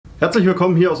Herzlich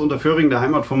willkommen hier aus Unterföhring, der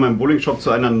Heimat von meinem Bowlingshop, zu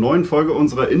einer neuen Folge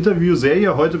unserer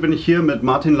Interviewserie. Heute bin ich hier mit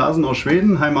Martin Larsen aus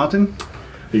Schweden. Hi Martin.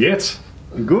 Wie geht's?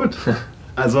 Gut.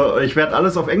 Also ich werde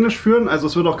alles auf Englisch führen, also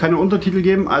es wird auch keine Untertitel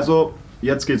geben. Also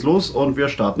jetzt geht's los und wir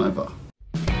starten einfach.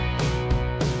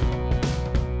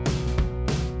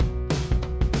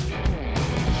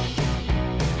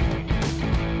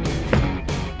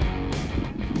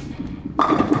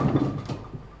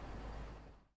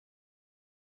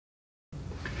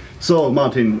 So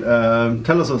Martin,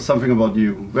 tell us something about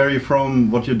you. Where are you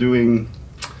from? What you're doing?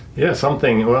 Yeah,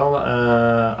 something. Well,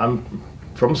 I'm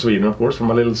from Sweden, of course, from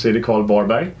a little city called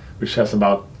Varberg, which has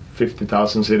about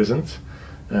 50,000 citizens.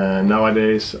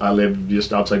 Nowadays, I live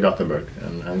just outside Gothenburg,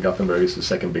 and Gothenburg is the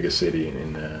second biggest city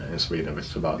in Sweden, which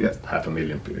is about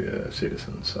 500,000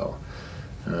 citizens. So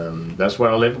that's where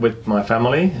I live with my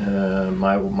family.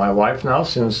 My wife now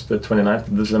since the 29th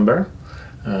of December.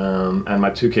 And my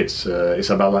two kids,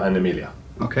 Isabella and Emilia.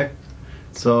 Okay.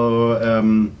 So,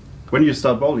 when you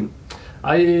start bowling?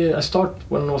 I start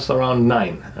when I was around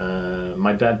 9.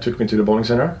 My dad took me to the bowling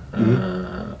center,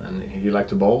 and he liked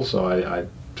to bowl, so I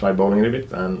tried bowling a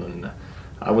bit. And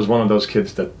I was one of those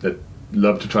kids that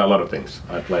loved to try a lot of things.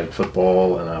 I played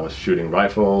football, and I was shooting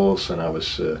rifles, and I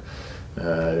was.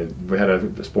 We had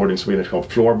a sport in Sweden called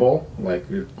floorball, like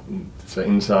it's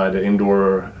an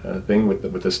indoor thing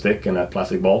with a stick and a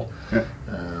plastic ball. Yeah.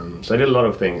 So I did a lot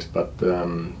of things, but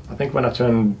I think when I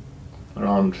turned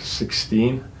around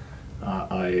 16,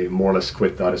 I more or less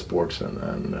quit other sports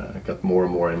and got more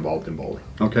and more involved in bowling.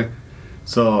 Okay.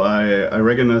 So I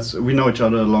recognize, we know each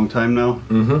other a long time now.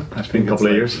 I think a couple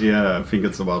of years. Yeah, I think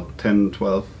it's about 10,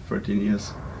 12, 13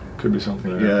 years. Could be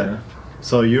something like that. Yeah.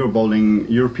 So you're bowling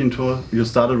European Tour, you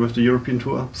started with the European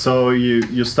Tour. So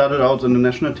you started out in the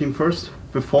national team first,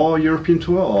 before European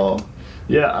Tour, or?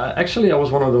 Yeah, actually I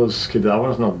was one of those kids. I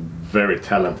was not very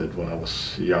talented when I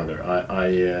was younger.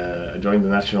 I joined the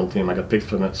national team. I got picked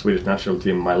for the Swedish national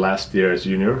team my last year as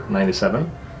junior, 97.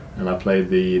 And I played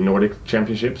the Nordic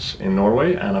Championships in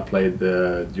Norway, and I played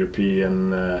the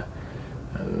European, the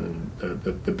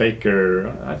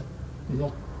Baker,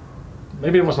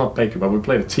 maybe it was not Baker, but we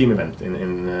played a team event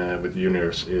with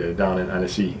juniors down in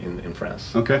Annecy in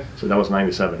France. Okay. So that was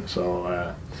 97. So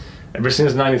ever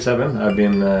since 97, I've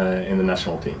been in the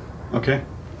national team. Okay.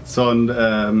 So and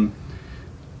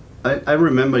I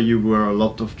remember you were a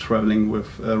lot of traveling with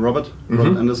Robert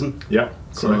Anderson. Yeah.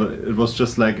 So correct. it was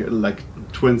just like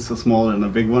twins, a small and a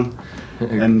big one,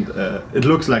 and it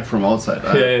looks like from outside.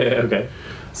 Yeah. Okay.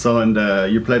 So and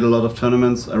you played a lot of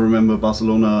tournaments. I remember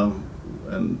Barcelona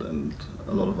and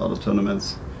a lot of other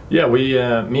tournaments. Yeah,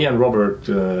 me and Robert,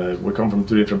 we come from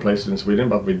two different places in Sweden,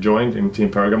 but we joined in Team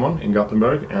Pergamon in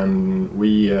Gothenburg, and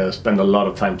we spend a lot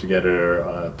of time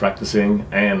together practicing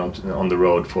and on the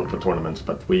road for tournaments.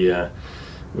 But we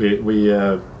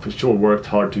for sure worked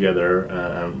hard together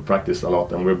and practiced a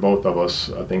lot, and we're both of us,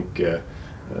 I think,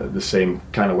 the same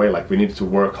kind of way. Like we needed to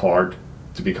work hard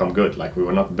to become good. Like we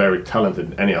were not very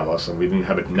talented, any of us, and we didn't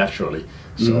have it naturally.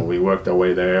 So we worked our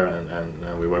way there,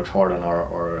 and we worked hard on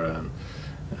our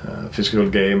physical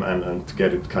game and to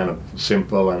get it kind of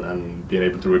simple and being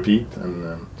able to repeat.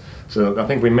 And so I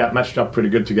think we matched up pretty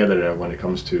good together there when it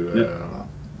comes to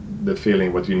the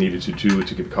feeling what you needed to do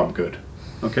to become good.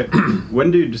 Okay. When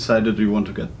did you decide that you want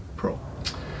to get pro?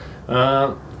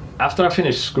 After I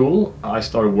finished school, I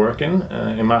started working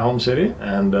in my home city,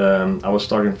 and I was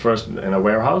starting first in a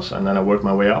warehouse, and then I worked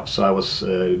my way up. So I was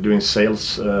doing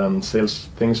sales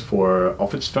things for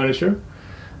office furniture,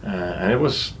 and it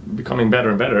was becoming better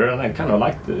and better, and I kind of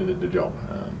liked the job.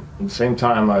 At the same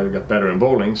time, I got better in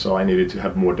bowling, so I needed to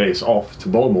have more days off to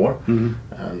bowl more,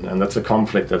 and that's a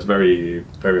conflict that's very,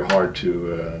 very hard to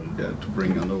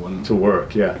bring under one to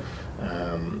work. Yeah.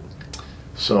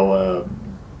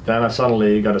 Then I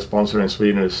suddenly got a sponsor in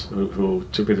Sweden who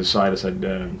took me to the side and said,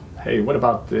 hey, what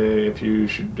about if you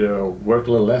should work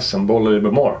a little less and bowl a little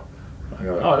bit more? I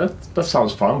go, oh, that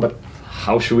sounds fun, but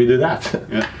how should we do that?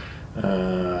 Yeah.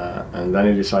 And then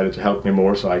he decided to help me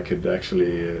more so I could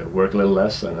actually work a little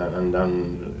less, and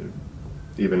then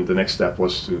even the next step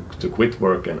was to quit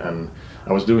work, and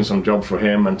I was doing some job for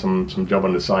him and some job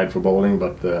on the side for bowling,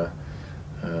 but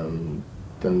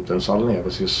then suddenly I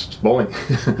was just bowling.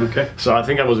 Okay. So I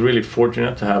think I was really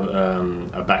fortunate to have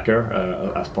a backer,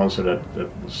 a sponsor that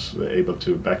was able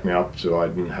to back me up, so I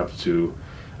didn't have to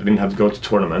go to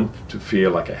tournament to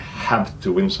feel like I have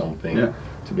to win something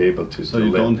to be able to. So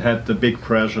you don't have the big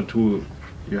pressure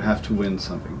you have to win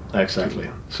something. Exactly.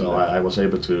 So I was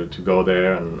able to go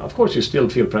there, and of course you still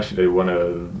feel pressure that you want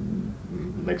to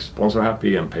make sponsor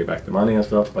happy and pay back the money and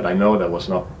stuff. But I know that was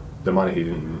not the money. He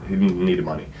didn't need the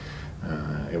money.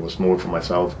 It was more for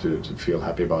myself to feel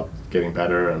happy about getting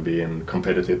better and being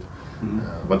competitive.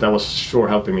 But that was sure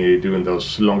helping me doing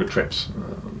those longer trips.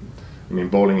 I mean,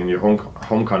 bowling in your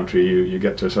home country, you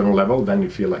get to a certain level, then you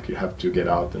feel like you have to get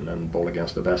out and then bowl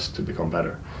against the best to become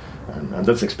better, and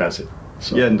that's expensive.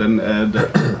 So. Yeah, and then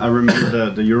I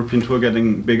remember the European tour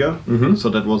getting bigger, so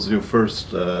that was your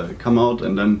first come out,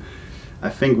 and then I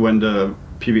think when the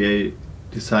PBA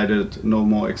decided no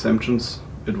more exemptions,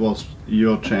 it was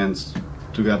your chance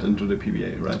to get into the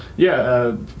PBA, right?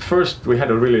 Yeah, first we had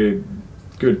a really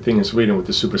good thing in Sweden with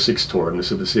the Super 6 tour and the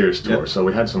Super Series tour, so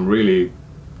we had some really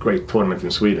great tournament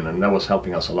in Sweden, and that was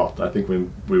helping us a lot. I think we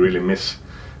really miss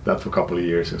that for a couple of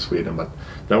years in Sweden, but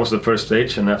that was the first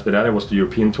stage, and after that it was the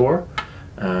European tour,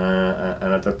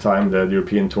 and at that time the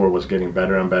European tour was getting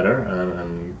better and better,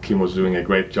 and Kim was doing a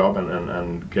great job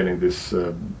and getting this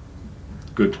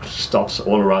good stops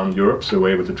all around Europe, so we were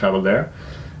able to travel there,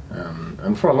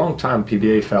 and for a long time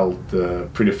PBA felt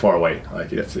pretty far away.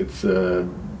 Like it's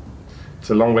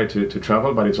a long way to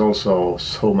travel, but it's also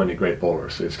so many great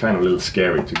bowlers. It's kind of a little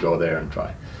scary to go there and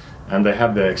try. And they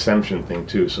have the exemption thing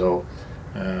too. So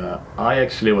I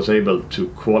actually was able to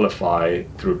qualify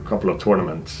through a couple of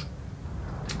tournaments.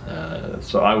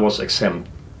 So I was exempt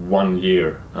 1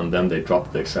 year, and then they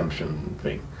dropped the exemption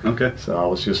thing. Okay. So I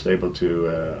was just able to,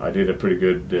 I did a pretty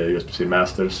good USBC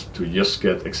Masters to just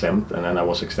get exempt, and then I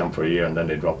was exempt for a year, and then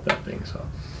they dropped that thing. So.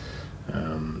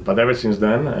 But ever since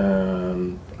then,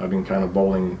 I've been kind of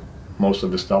bowling most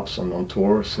of the stops on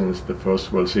tour since the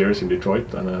first World Series in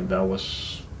Detroit, and that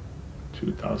was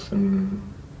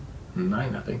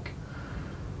 2009, I think.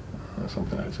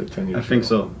 Something like that, 10 years I think ago.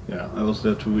 so. Yeah. I was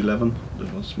there 2011.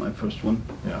 That was my first one.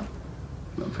 Yeah.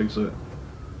 I think so.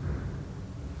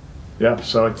 Yeah,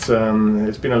 so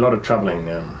it's been a lot of traveling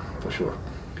for sure.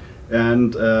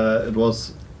 And it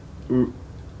was,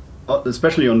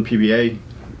 especially on PBA,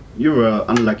 you were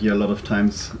unlucky a lot of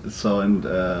times. So, and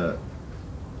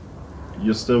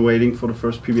you're still waiting for the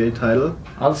first PBA title?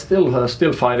 I'm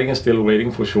still fighting and still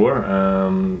waiting for sure.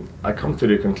 I come to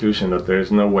the conclusion that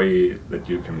there's no way that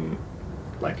you can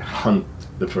like hunt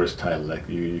the first title. Like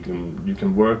you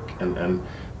can work and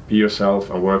be yourself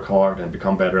and work hard and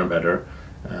become better and better.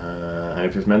 And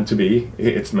if it's meant to be,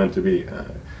 it's meant to be.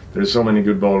 There's so many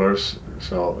good bowlers,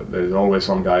 so there's always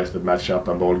some guys that match up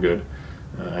and bowl good.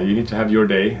 You need to have your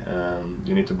day.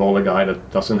 You need to bowl a guy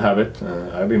that doesn't have it.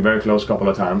 I've been very close a couple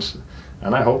of times,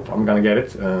 and I hope I'm gonna get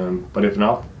it. But if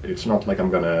not, it's not like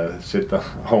I'm gonna sit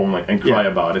home and cry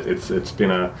about it. It's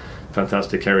been a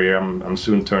fantastic career. I'm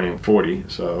soon turning 40,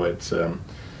 so it's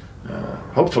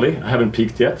hopefully I haven't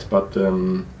peaked yet, but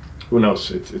who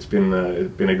knows? It's been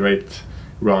a great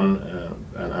run,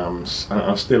 and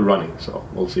I'm still running, so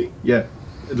we'll see. Yeah.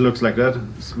 It looks like that.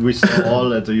 We saw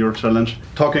all at the Euro Challenge.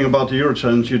 Talking about the Euro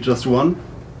Challenge, you just won.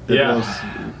 It was,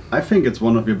 I think it's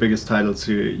one of your biggest titles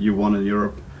you won in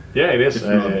Europe. Yeah, it is.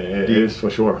 It is for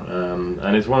sure.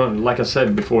 And it's one, like I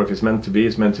said before, if it's meant to be,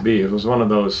 it's meant to be. It was one of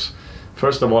those.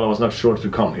 First of all, I was not sure to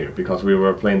come here because we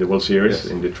were playing the World Series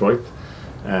in Detroit,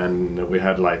 and we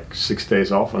had like 6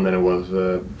 days off, and then it was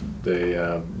the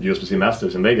USBC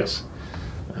Masters in Vegas,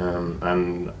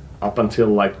 and up until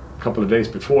like a couple of days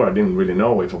before, I didn't really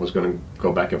know if I was going to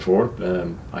go back and forth.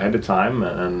 I had the time,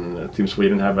 and Team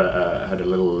Sweden had a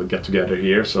little get-together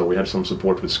here, so we had some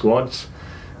support with squads.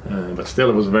 But still,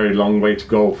 it was a very long way to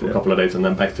go for a couple of days, and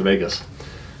then back to Vegas.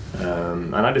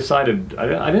 And I decided,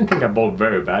 I didn't think I bowled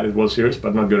very bad. It was serious,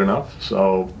 but not good enough.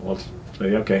 So I'll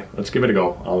say, okay, let's give it a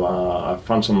go. I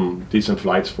found some decent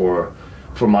flights for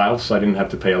miles, so I didn't have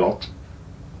to pay a lot.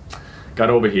 Got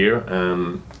over here,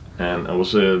 and I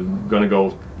was going to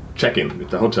go check in at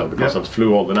the hotel because I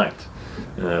flew all the night.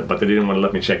 But they didn't want to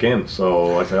let me check in,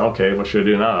 so I said, okay, what should I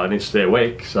do now? I need to stay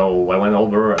awake. So I went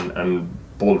over and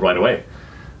bowled right away.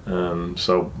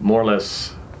 So more or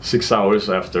less 6 hours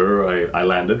after I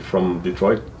landed from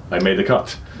Detroit, I made the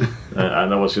cut.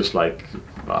 And that was just like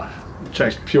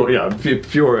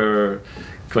pure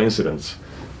coincidence.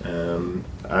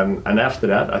 And after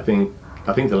that, I think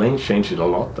the lane changed a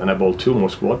lot, and I bowled 2 more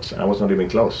squats, and I was not even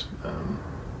close.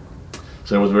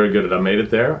 So it was very good that I made it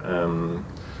there.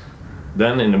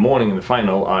 Then in the morning in the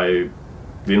final, I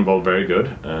didn't bowl very good,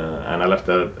 and I left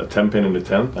a 10-pin in the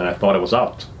 10th, and I thought I was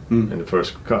out in the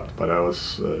first cut. But there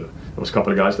was a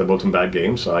couple of guys that bowled some bad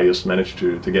games, so I just managed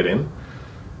to get in.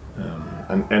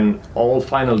 And all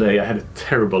final day, I had a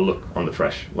terrible look on the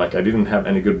fresh. Like I didn't have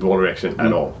any good ball reaction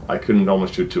at all. I couldn't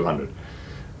almost shoot 200.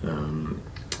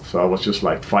 So I was just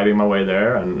like fighting my way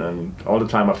there, and all the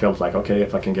time I felt like, okay,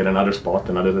 if I can get another spot,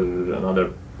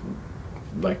 another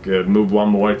like move one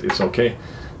more, it's okay.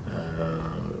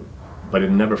 But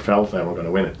it never felt that I'm going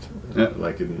to win it.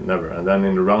 like it never. And then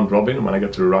in the round robin, when I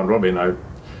got to the round robin, I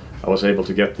was able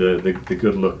to get the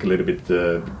good look a little bit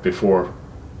before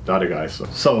the other guys.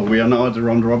 So we are now at the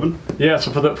round robin. Yeah.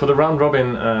 So for the round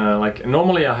robin, like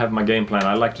normally I have my game plan.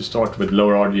 I like to start with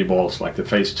lower RG balls, like the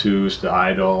phase twos, the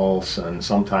idols, and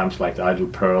sometimes like the idle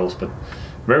pearls, but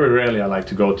very rarely I like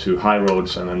to go to high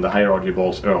roads and then the higher RG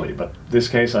balls early. But this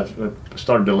case I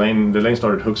started the lane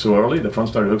started hook so early, the front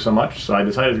started hook so much, so I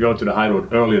decided to go to the high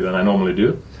road earlier than I normally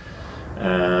do.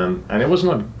 And it was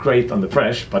not great on the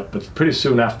fresh, but pretty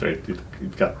soon after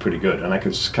it got pretty good, and I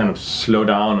could kind of slow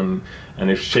down and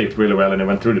it shaped really well, and it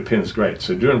went through the pins great.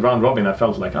 So during round robin I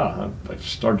felt like I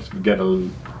started to get a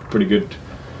pretty good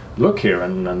look here,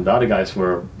 and the other guys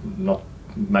were not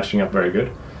matching up very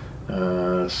good.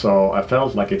 So I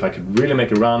felt like if I could really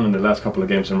make a run in the last couple of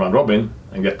games in round robin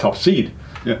and get top seed,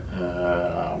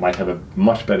 I might have a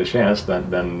much better chance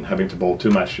than having to bowl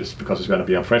 2 matches, because it's going to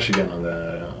be on fresh again on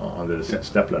the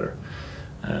step ladder.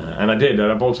 And I did.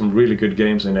 I bowled some really good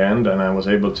games in the end, and I was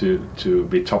able to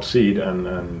be top seed.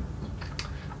 And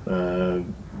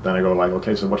then I go like,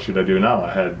 okay, so what should I do now?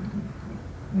 I had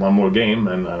one more game,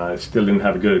 and I still didn't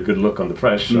have a good look on the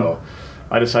fresh. So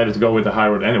I decided to go with the high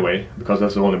road anyway, because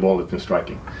that's the only ball that's been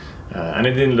striking. And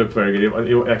it didn't look very good.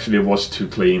 It was too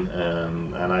clean,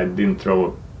 and I didn't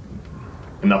throw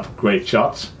enough great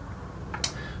shots.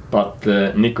 But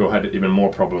Nico had even more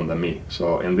problem than me.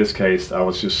 So in this case, I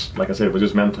was just, like I said, it was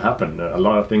just meant to happen. A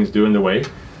lot of things doing the way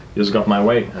just got my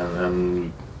way.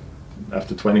 And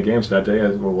after 20 games that day,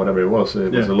 or whatever it was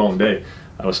a long day.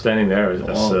 I was standing there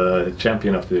as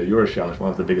champion of the Euro Challenge,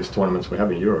 one of the biggest tournaments we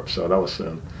have in Europe. So that was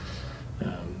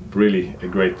really a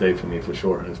great day for me, for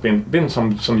sure. And it's been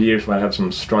some years where I had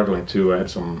some struggling too. I had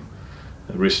some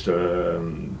wrist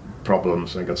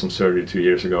problems. I got some surgery 2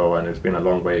 years ago, and it's been a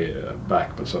long way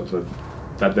back. But so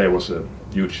that day was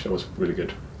huge. It was really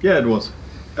good. Yeah, it was.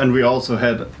 And we also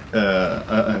had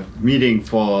a meeting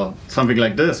for something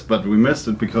like this, but we missed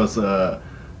it because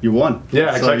you won.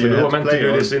 Yeah, exactly. So we were meant to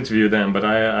do this interview then, but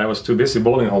I was too busy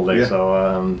bowling the whole day. Yeah.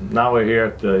 So now we're here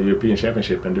at the European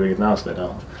Championship and doing it now instead.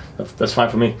 That's fine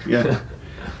for me. Yeah.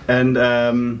 And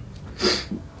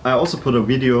I also put a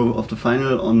video of the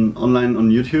final online on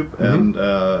YouTube, and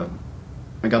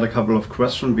I got a couple of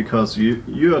questions, because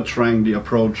you are trying the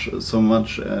approach so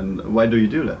much, and why do you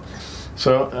do that?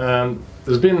 So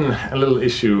there's been a little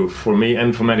issue for me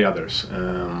and for many others.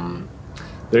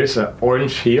 There is an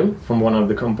orange heel from one of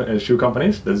the shoe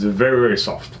companies that's very, very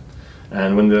soft,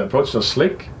 and when the approaches are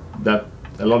slick, that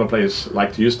a lot of players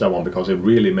like to use that one because it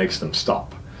really makes them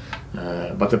stop.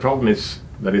 But the problem is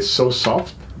that it's so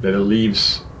soft that it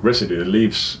leaves residue, it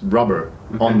leaves rubber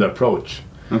on the approach.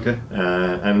 Okay.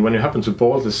 And when you happen to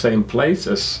bowl at the same place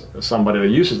as somebody that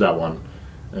uses that one,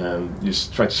 you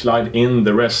try to slide in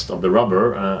the rest of the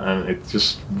rubber, and it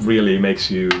just really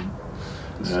makes you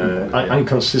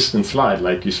inconsistent slide.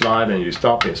 Like you slide and you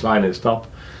stop, you slide and you stop.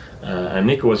 And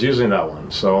Nico was using that one,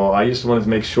 so I just wanted to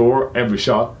make sure every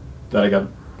shot that I got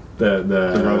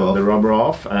the rubber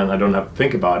off, and I don't have to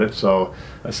think about it. So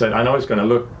I said, I know it's going to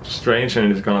look strange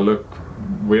and it's going to look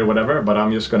weird, whatever, but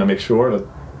I'm just going to make sure that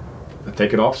I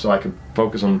take it off so I can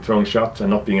focus on throwing shots and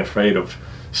not being afraid of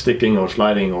sticking or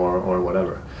sliding or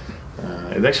whatever.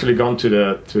 It's actually gone to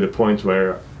the point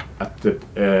where at the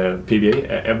PBA,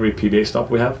 every PBA stop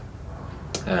we have,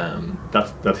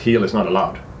 that heel is not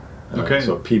allowed. Okay.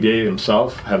 So PBA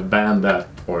themselves have banned that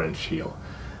orange heel.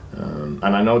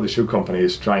 And I know the shoe company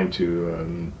is trying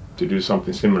to do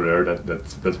something similar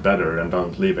that's better and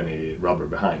don't leave any rubber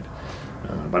behind.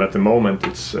 But at the moment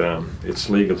it's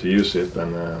legal to use it,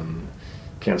 and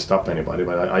can't stop anybody.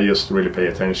 But I just really pay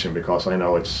attention, because I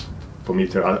know it's for me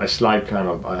to I slide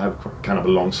I have kind of a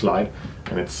long slide,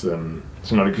 and it's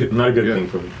not a good thing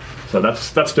for me. So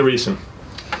that's the reason.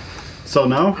 So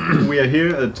now we are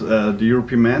here at the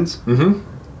European Men's.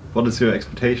 What is your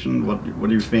expectation? What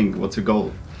do you think? What's your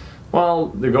goal? Well,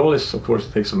 the goal is, of course,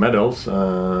 to take some medals,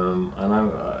 and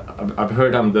I've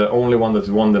heard I'm the only one that's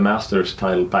won the Masters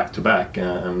title back to back,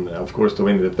 and of course to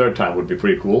win it the third time would be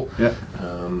pretty cool. Yeah.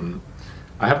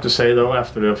 I have to say though,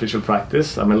 after the official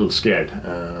practice, I'm a little scared.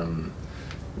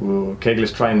 Kegel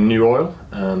is trying new oil,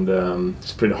 and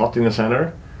it's pretty hot in the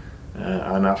center,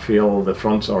 and I feel the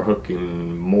fronts are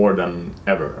hooking more than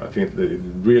ever. I think that it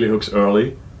really hooks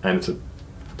early, and it's a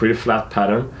pretty flat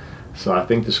pattern. So I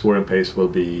think the scoring pace will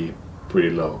be pretty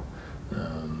low.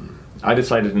 I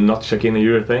decided to not check in the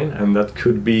urethane, and that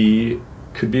could be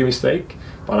a mistake.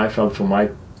 But I felt for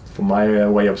my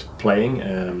way of playing,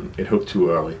 it hooked too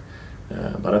early.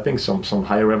 But I think some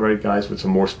higher rev rate guys with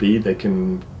some more speed, they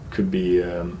could be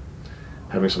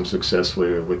having some success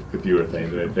with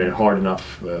urethane. They're hard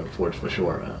enough for it for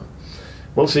sure.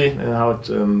 We'll see how it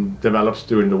develops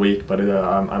during the week, but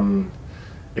I'm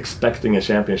expecting a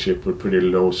championship with pretty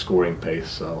low scoring pace.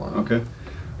 So okay,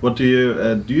 what do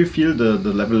you feel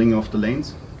the leveling of the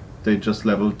lanes? They just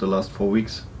leveled the last 4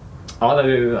 weeks. Oh,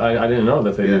 I didn't know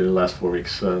that they did the last 4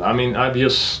 weeks. I mean, I've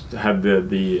just had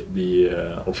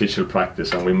the official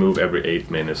practice, and we move every 8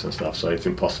 minutes and stuff, so it's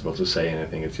impossible to say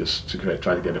anything. It's just to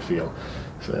try to get a feel.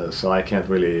 So I can't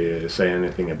really say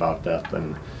anything about that.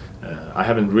 And I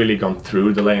haven't really gone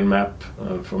through the lane map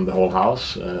from the whole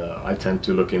house. I tend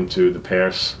to look into the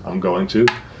pairs I'm going to.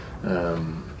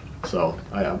 So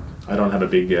I don't have a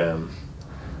big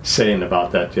saying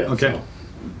about that yet. Okay. So.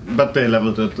 But they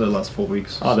leveled it the last 4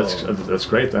 weeks. Oh, that's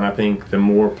great, and I think the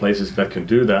more places that can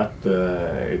do that,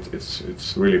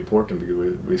 it's really important,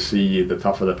 because we see the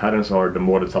tougher the patterns are, the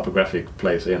more the topographic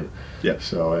plays in. Yeah.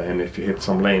 So, and if you hit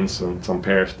some lanes and some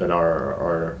pairs that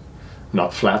are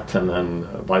not flat, and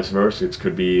vice versa, it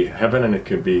could be heaven and it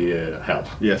could be hell.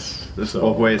 Yes, there's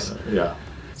both ways. Yeah.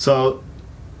 So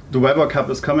the Weber Cup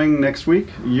is coming next week.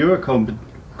 You're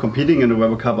competing in the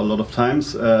Weber Cup a lot of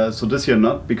times, so this year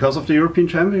not because of the European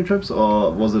Championships,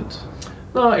 or was it?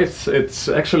 No, it's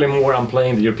actually more I'm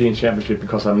playing the European Championship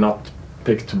because I'm not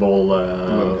picked to bowl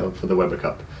for the Weber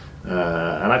Cup,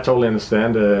 and I totally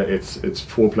understand. It's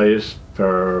 4 players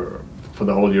for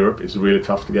the whole Europe. It's really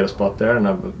tough to get a spot there, and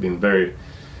I've been very,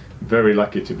 very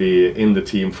lucky to be in the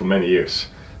team for many years.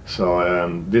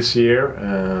 So this year,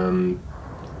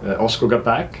 Oscar got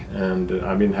back, and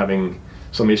I've been having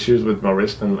some issues with my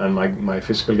wrist, and my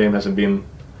physical game hasn't been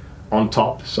on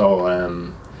top, so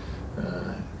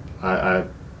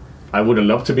I would have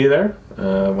loved to be there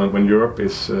when Europe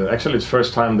is actually it's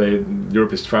first time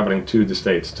Europe is traveling to the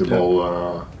States to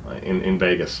bowl in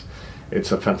Vegas.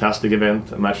 It's a fantastic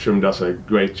event. Matchroom does a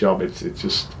great job. It's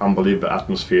just unbelievable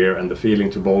atmosphere, and the feeling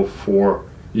to bowl for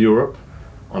Europe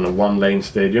on a 1-lane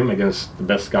stadium against the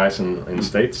best guys in the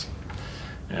States.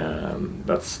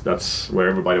 That's where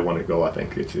everybody want to go. I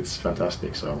think it's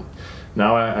fantastic. So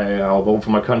now I'll bowl for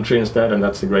my country instead, and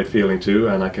that's a great feeling too.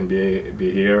 And I can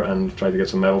be here and try to get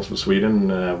some medals for Sweden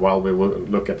while we will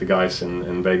look at the guys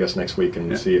in Vegas next week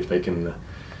and see if they can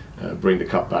bring the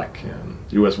cup back.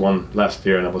 US won last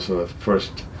year, and that was the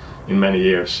first in many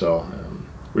years. So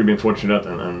we've been fortunate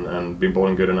and been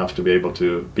bowling good enough to be able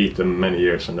to beat them many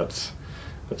years, and that's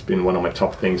been one of my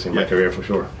top things in my career for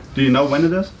sure. Do you know when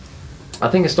it is? I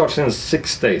think it starts in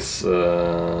 6 days.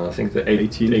 I think the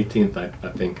 18th. I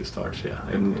think it starts. Yeah,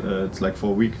 and it's like for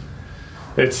a week.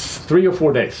 It's 3 or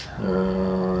 4 days.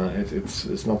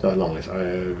 It's not that long.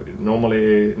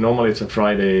 Normally it's a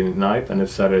Friday night and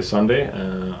it's Saturday, Sunday.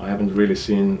 I haven't really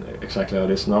seen exactly how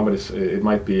it is now, but it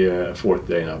might be a 4th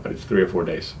day now. But it's 3 or 4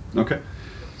 days. Okay.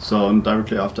 So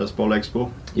directly after Bowl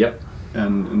Expo. Yep.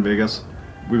 And in Vegas,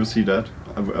 we will see that.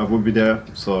 I will be there,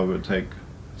 so I will take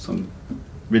some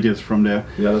videos from there.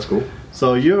 Yeah, that's cool.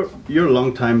 So you're a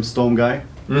long time Storm guy.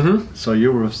 Mm-hmm. So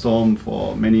you were with Storm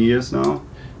for many years now.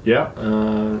 Yeah.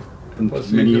 And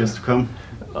many years to come.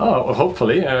 Oh,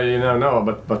 hopefully. You never know.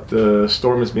 But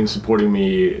Storm has been supporting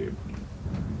me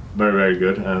very, very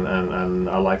good, and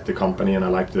I like the company and I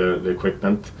like the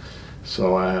equipment.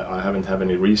 So I haven't had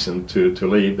any reason to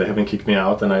leave. They haven't kicked me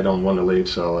out, and I don't want to leave.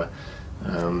 So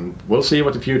we'll see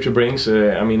what the future brings.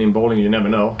 I mean, in bowling, you never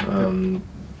know.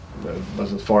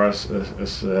 But as far as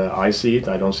I see it,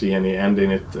 I don't see any end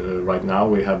in it right now.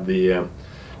 We have the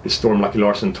Storm Lucky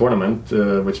Larsen tournament,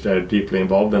 which they're deeply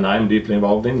involved in, and I'm deeply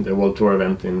involved in, the World Tour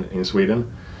event in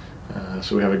Sweden.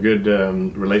 So we have a good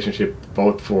relationship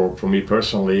both for me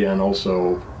personally and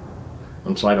also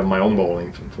on side of my own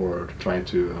bowling for trying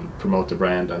to promote the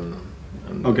brand and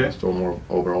Storm more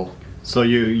overall. So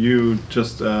you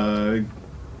just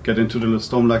get into the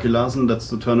Storm Lucky Larsen. That's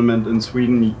the tournament in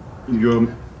Sweden. You're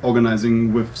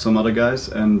organizing with some other guys,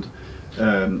 and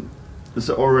is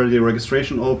there already a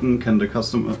registration open? Can the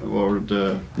customer or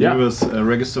the viewers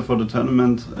register for the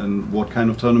tournament? And what kind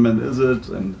of tournament is it?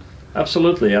 And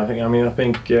absolutely, I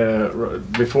think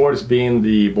before it's been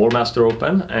the Ballmaster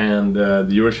Open and the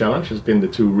Euro Challenge has been the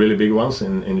 2 really big ones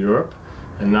in Europe,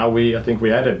 and now I think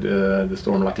we added the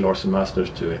Storm Lucky Larsen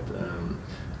Masters to it.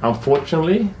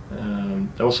 Unfortunately,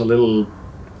 there was a little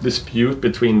dispute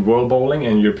between World Bowling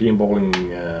and European Bowling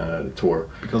Tour.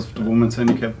 Because of the women's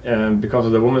handicap? Because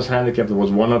of the women's handicap, that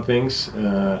was one of the things,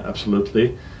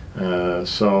 absolutely.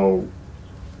 So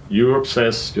Europe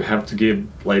says you have to give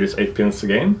ladies 8 pins a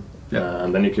game,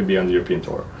 and then you can be on the European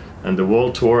Tour. And the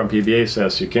World Tour and PBA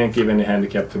says you can't give any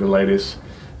handicap to the ladies,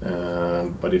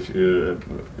 but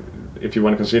if you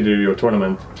want to consider your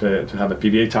tournament to have a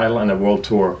PBA title and a World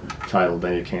Tour title,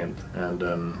 then you can't. And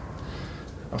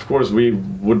of course, we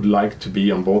would like to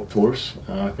be on both tours.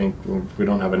 I think we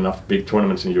don't have enough big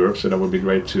tournaments in Europe, so that would be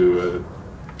great to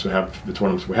have the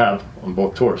tournaments we have on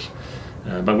both tours.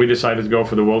 But we decided to go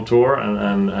for the World Tour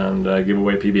and give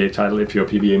away a PBA title if you're a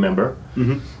PBA member.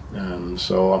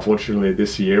 So unfortunately,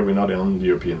 this year we're not on the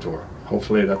European Tour.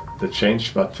 Hopefully that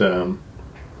changed, but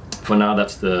for now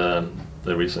that's the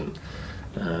reason.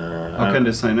 How can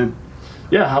they sign in?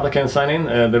 Yeah, how they can sign in.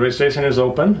 The registration is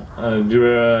open.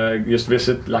 Just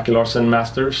visit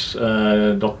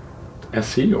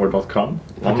luckylarsenmasters.se or .com.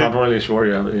 I'm not really sure.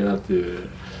 You have to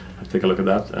take a look at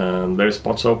that. There's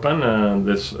spots open.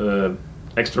 There's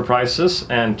extra prices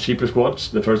and cheaper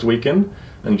squads the first weekend.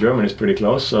 And Germany is pretty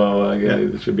close, so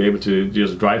you should be able to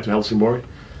just drive to Helsingborg.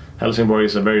 Helsingborg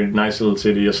is a very nice little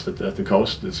city just at the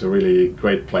coast. It's a really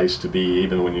great place to be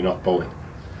even when you're not bowling.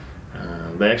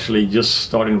 They actually just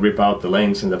started to rip out the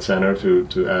lanes in that center to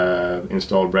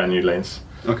install brand new lanes.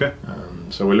 Okay.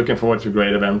 So we're looking forward to a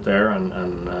great event there,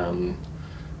 and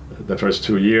the first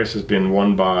 2 years has been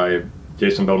won by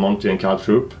Jason Belmonte and Carl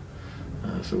Troop.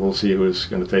 So we'll see who's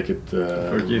going to take it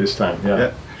this time.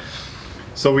 Yeah.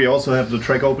 So we also have the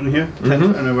track open here,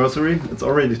 10th anniversary. It's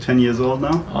already 10 years old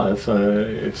now. I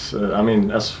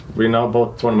mean, as we know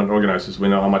both tournament organizers, we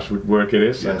know how much work it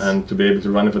is, and to be able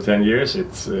to run it for 10 years,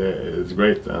 it's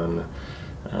great. And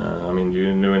I mean,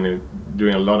 you're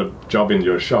doing a lot of job in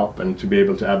your shop, and to be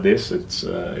able to add this, it's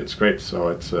great. So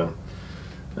it's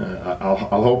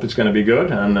I'll hope it's going to be good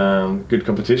and good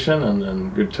competition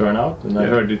and good turnout. And I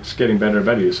heard it's getting better and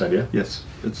better. You said, yeah? Yes,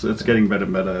 it's getting better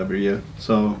and better every year.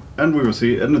 So, and we will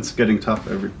see, and it's getting tough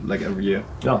every year.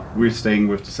 Yeah, we're staying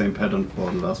with the same pattern for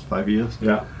the last 5 years.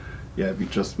 Yeah, we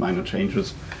just minor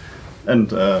changes, and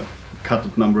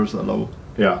cut numbers are low.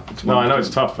 Yeah, no, I know it's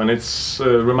tough, and it's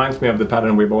reminds me of the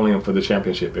pattern we're bowling on for the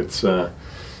championship. It's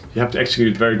you have to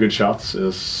execute very good shots.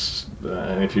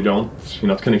 And if you don't, you're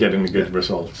not going to get any good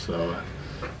results. So,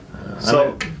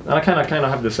 and I kind of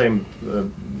have the same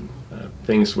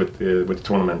things with the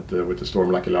tournament with the Storm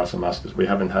Lucky Larsen Masters. We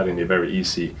haven't had any very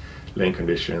easy lane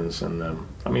conditions, and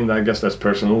I mean, I guess that's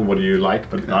personal. What do you like?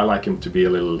 But I like him to be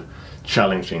a little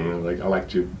challenging. Like I like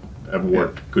to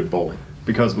award good bowling.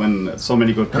 Because when so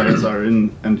many good players are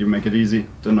in and you make it easy,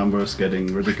 the number is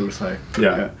getting ridiculous high.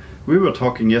 Yeah. We were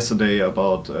talking yesterday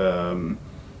about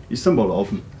Istanbul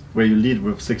Open, where you lead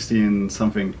with 16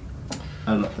 something.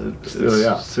 I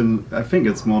think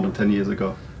it's more than 10 years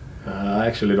ago. I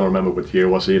actually don't remember what year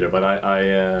it was either, but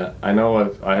I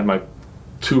know I had my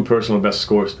 2 personal best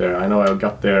scores there. I know I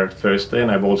got there Thursday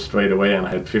and I bowled straight away and I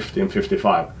had 50 and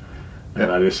 55. And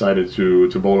I decided to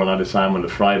bowl another time on the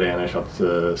Friday and I shot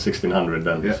 1600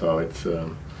 then. So it's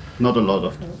not a lot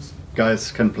of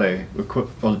guys can play.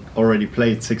 Already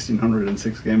played 1600 and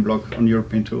 6 game block on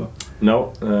European Tour.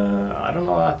 No, I don't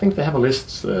know. I think they have a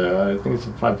list. I think it's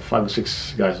 5 or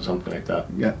 6 guys or something like that.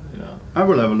 Yeah. I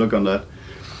will have a look on that.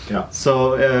 Yeah.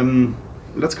 So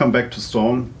let's come back to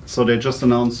Storm. So they just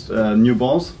announced new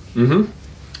balls.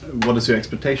 What is your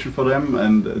expectation for them?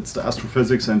 And it's the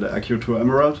Astrophysics and the AQ2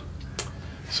 Emerald.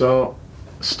 So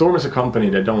Storm is a company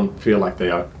that don't feel like they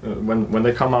are when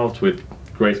they come out with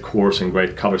great cores and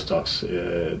great cover stocks,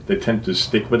 they tend to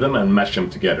stick with them and match them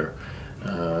together.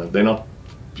 They're not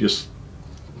just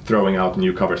throwing out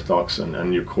new cover stocks and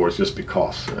new cores just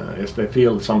because. If they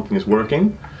feel something is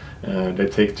working, they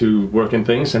take 2 working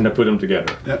things and they put them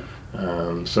together.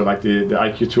 So like the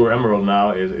IQ Tour Emerald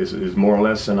now is more or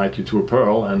less an IQ Tour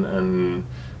Pearl, and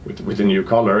with the new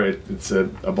color, it's a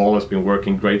ball that's been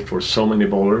working great for so many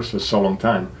bowlers for so long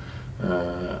time.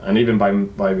 And even by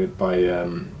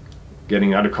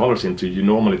getting other colors into, you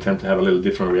normally tend to have a little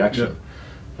different reaction.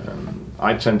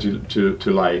 I tend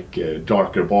to like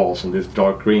darker balls, and this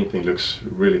dark green thing looks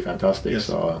really fantastic.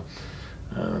 So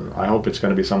I hope it's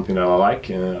going to be something that I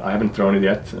like. I haven't thrown it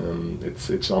yet.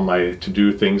 It's on my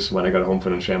to-do things when I got home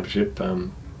from the championship.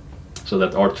 So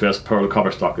that R2S Pearl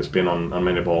cover stock has been on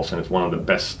many balls, and it's one of the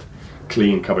best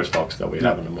clean cover stocks that we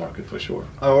have on the market for sure.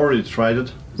 I already tried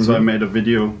it, so I made a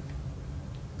video.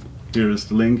 Here is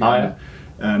the link.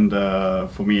 And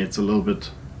for me it's a little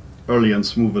bit earlier and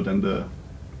smoother than the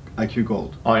IQ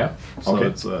Gold. Oh yeah? So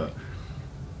it's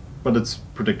but it's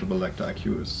predictable, like the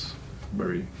IQ is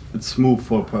it's smooth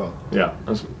for Pearl. Yeah,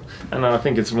 and I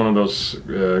think it's one of those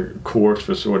cores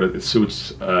for sure that it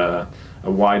suits a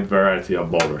wide variety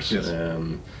of bowlers.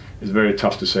 It's very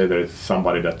tough to say that it's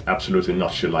somebody that absolutely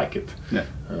not should like it.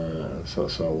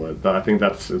 I think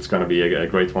it's going to be a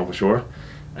great one for sure.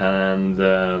 And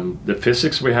the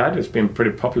physics we had, it's been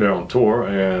pretty popular on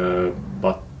tour,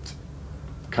 but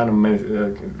kind of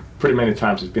pretty many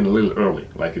times it's been a little early,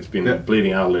 like it's been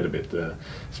bleeding out a little bit.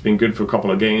 It's been good for a couple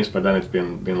of games, but then it's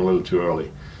been a little too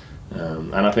early.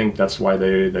 And I think that's why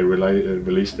they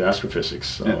released the astrophysics.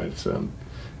 So it's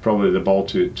probably the ball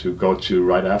to go to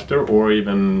right after, or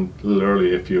even a little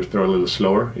early. If you throw a little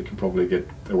slower, you can probably get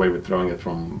away with throwing it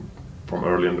from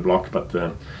early in the block. But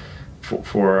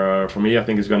for me, I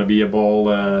think it's going to be a ball.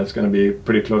 It's going to be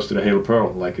pretty close to the Hail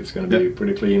Pearl. Like it's going to be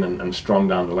pretty clean and strong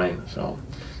down the lane. So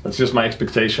that's just my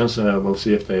expectations. We'll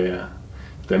see if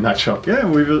they match up. Yeah,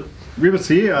 we will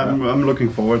see. I'm looking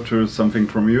forward to something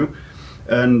from you.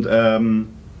 And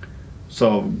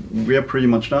so we are pretty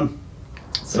much done.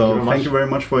 So thank you very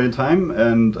much for your time,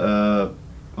 and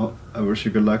I wish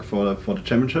you good luck for the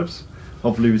championships.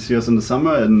 Hopefully we see us in the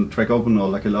summer in Track Open or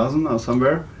Lucky Larsen or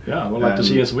somewhere. Yeah, I would like to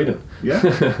see you in Sweden. Yeah,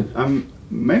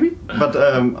 maybe. But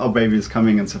our baby is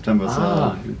coming in September.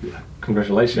 So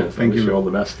congratulations! Thank you. Wish you all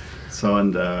the best.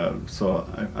 So so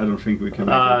I don't think we can.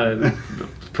 I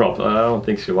don't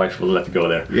think your wife will let you go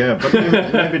there. Yeah, but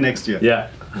maybe next year. Yeah.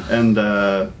 And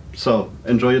so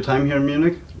enjoy your time here in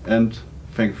Munich, and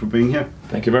thank you for being here.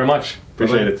 Thank you very much.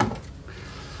 Appreciate it.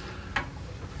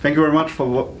 Thank you very much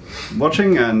for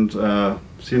watching, and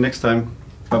see you next time.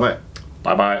 Bye bye.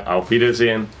 Bye bye. Auf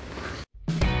Wiedersehen.